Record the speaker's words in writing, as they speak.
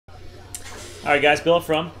All right, guys. Bill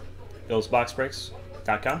from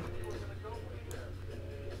BillsBoxBreaks.com.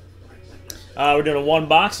 We're doing a one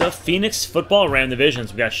box of Phoenix football random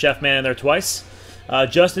divisions. We got Chefman in there twice.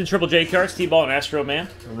 Justin, Triple J cards, T-Ball, and Astro Man,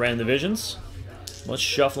 random divisions. Let's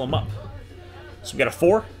shuffle them up. So we got a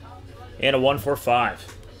 4 and a 1, 4,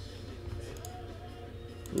 5.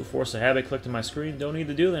 Ooh, Force of Habit clicked on my screen. Don't need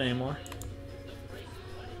to do that anymore.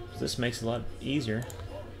 This makes it a lot easier.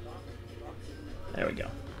 There we go.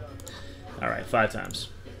 All right, 5 times.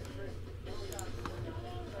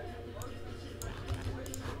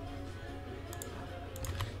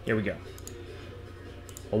 Here we go.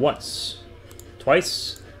 A once,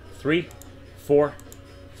 twice, 3, 4,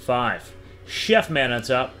 5. Chefman on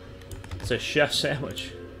top. It's a chef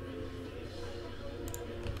sandwich.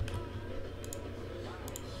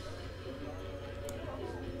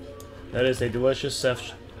 That is a delicious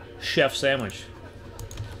chef sandwich.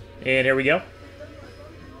 And here we go.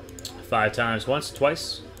 5 times. Once,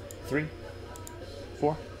 twice, 3,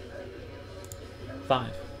 4,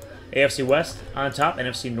 5. AFC West on top,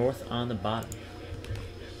 NFC North on the bottom.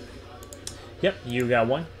 Yep, you got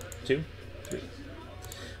 1, 2, 3.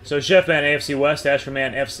 So Chefman, AFC West,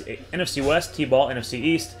 Astroman, NFC West, T-Ball, NFC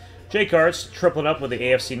East. J-Cards tripling up with the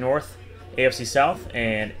AFC North, AFC South,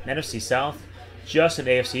 and NFC South. Justin,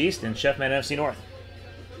 AFC East, and Chefman, NFC North.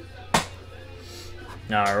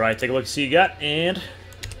 All right, take a look, see you got, and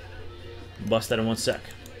bust that in 1 sec.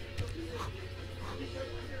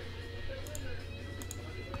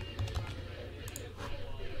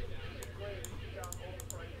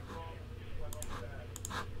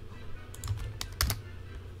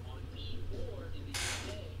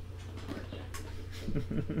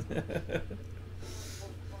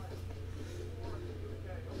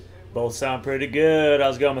 Both sound pretty good.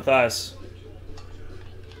 How's it going, Matthias?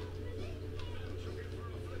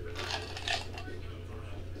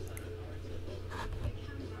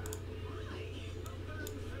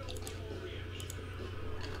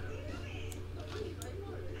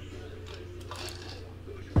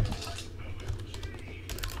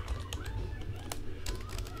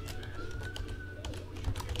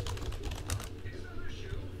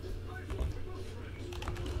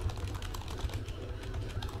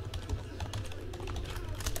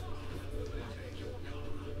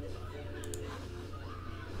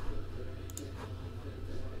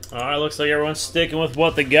 Alright, looks like everyone's sticking with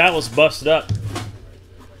what they got. Let's bust it up.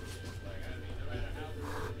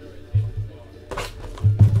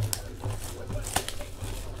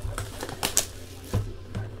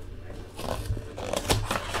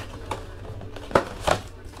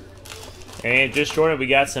 And just short of, we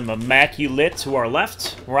got some immaculate to our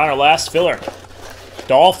left. We're on our last filler.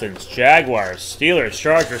 Dolphins, Jaguars, Steelers,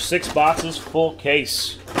 Chargers, 6 boxes, full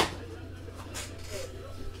case.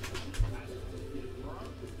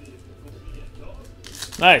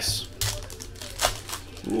 Nice.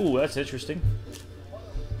 Ooh, that's interesting.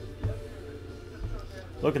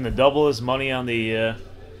 Looking to double his money on the...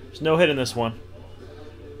 there's no hit in this one.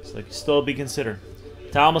 It's like still be considered.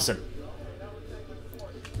 Tomlinson.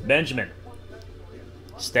 Benjamin.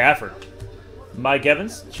 Stafford. Mike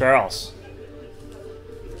Evans. Charles.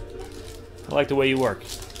 I like the way you work.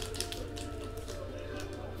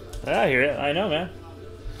 I hear it. I know, man.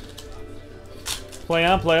 Play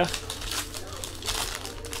on, playa.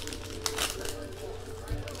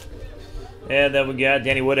 And then we got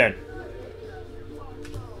Danny Woodhead.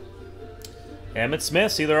 Emmitt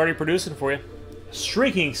Smith, see they're already producing for you.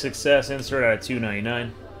 Streaking success insert out of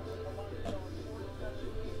 $2.99.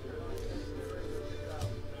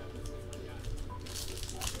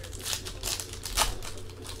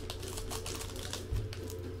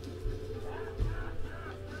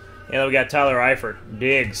 And then we got Tyler Eifert,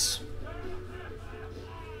 Diggs.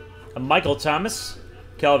 Michael Thomas,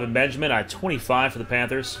 Kelvin Benjamin at 25 for the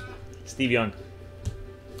Panthers. Steve Young.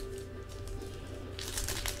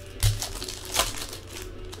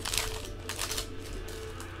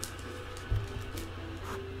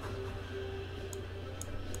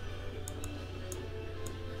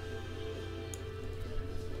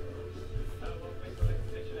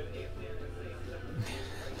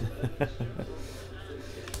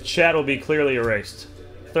 Chat will be clearly erased.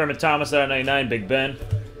 Thurman Thomas out of 99, Big Ben.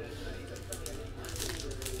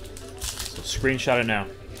 So screenshot it now.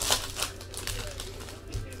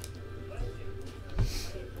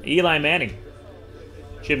 Eli Manning.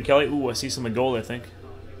 Jim Kelly. Ooh, I see some gold, I think.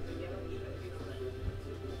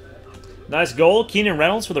 Nice goal. Keenan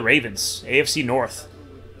Reynolds for the Ravens. AFC North.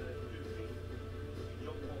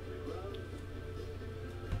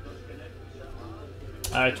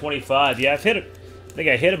 Alright, 25. Yeah, I've hit it. I think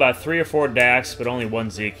I hit about 3 or 4 Dax, but only 1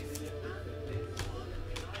 Zeke.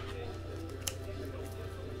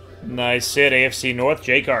 Nice hit, AFC North,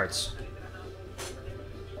 J cards.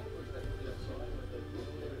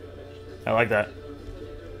 I like that.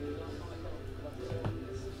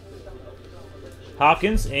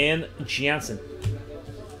 Hopkins and Jansen.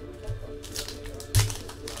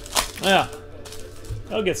 Yeah,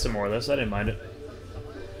 I'll get some more of this. I didn't mind it.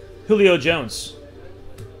 Julio Jones.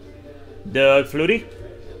 Doug Flutie.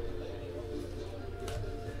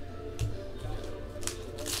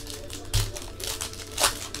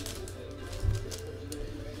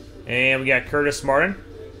 And we got Curtis Martin.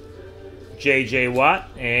 J.J. Watt.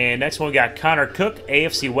 And next one we got Connor Cook,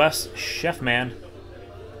 AFC West, Chefman.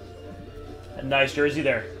 A nice jersey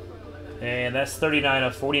there. And that's 39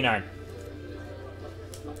 of 49.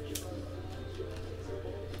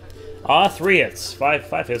 3 hits.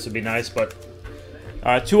 Five hits would be nice, but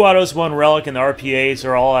 2 autos, 1 relic, and the RPAs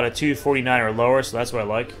are all out of 249 or lower, so that's what I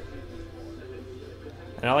like.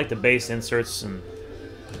 And I like the base inserts, and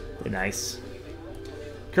they're nice.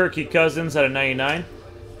 Kirky Cousins out of 99.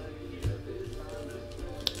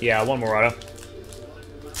 Yeah, 1 more auto.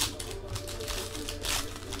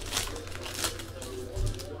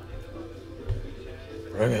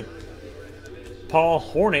 Bring it. Paul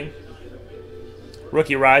Horning.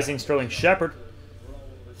 Rookie Rising, Sterling Shepard.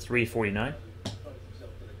 349.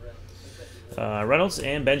 Reynolds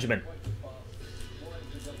and Benjamin.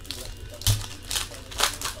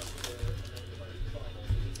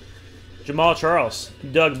 Jamal Charles.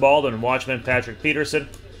 Doug Baldwin, Watchman, Patrick Peterson.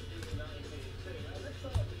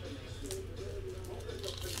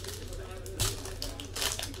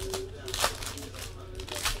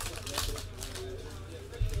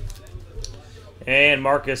 And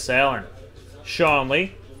Marcus Allen. Sean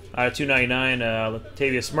Lee. Out of 299,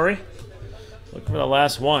 Latavius Murray. Looking for the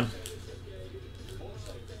last one.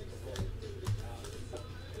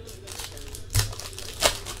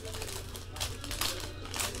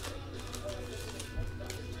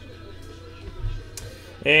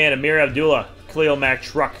 And Amir Abdullah. Khalil Mack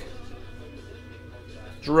Truck.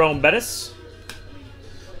 Jerome Bettis.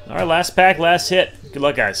 All right, last pack, last hit. Good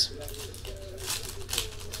luck, guys.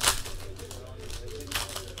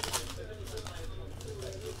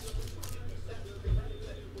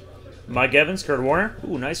 Mike Evans, Kurt Warner.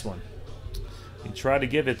 Ooh, nice one. He tried to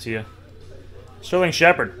give it to you. Sterling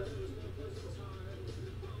Shepard.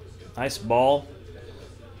 Nice ball.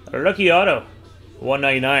 A rookie auto.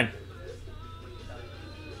 199.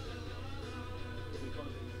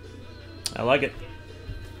 I like it.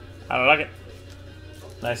 I like it.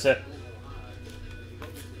 Nice hit.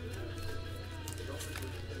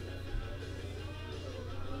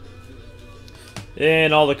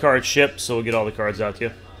 And all the cards shipped, so we'll get all the cards out to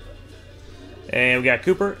you. And we got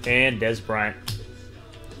Cooper and Des Bryant.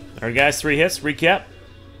 All right, guys, 3 hits. Recap.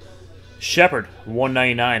 Shepard,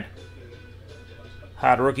 199.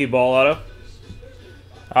 Hot rookie ball auto.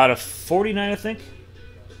 Out of 49, I think.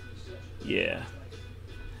 Yeah.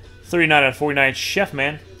 39 out of 49,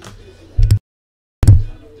 Chefman.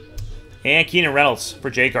 And Keenan Reynolds for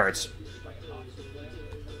J cards.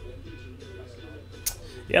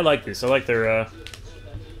 Yeah, I like this. I like their,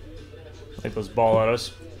 like those ball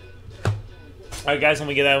autos. All right, guys, let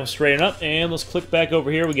me get that one straightened up, and let's click back over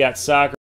here. We got soccer.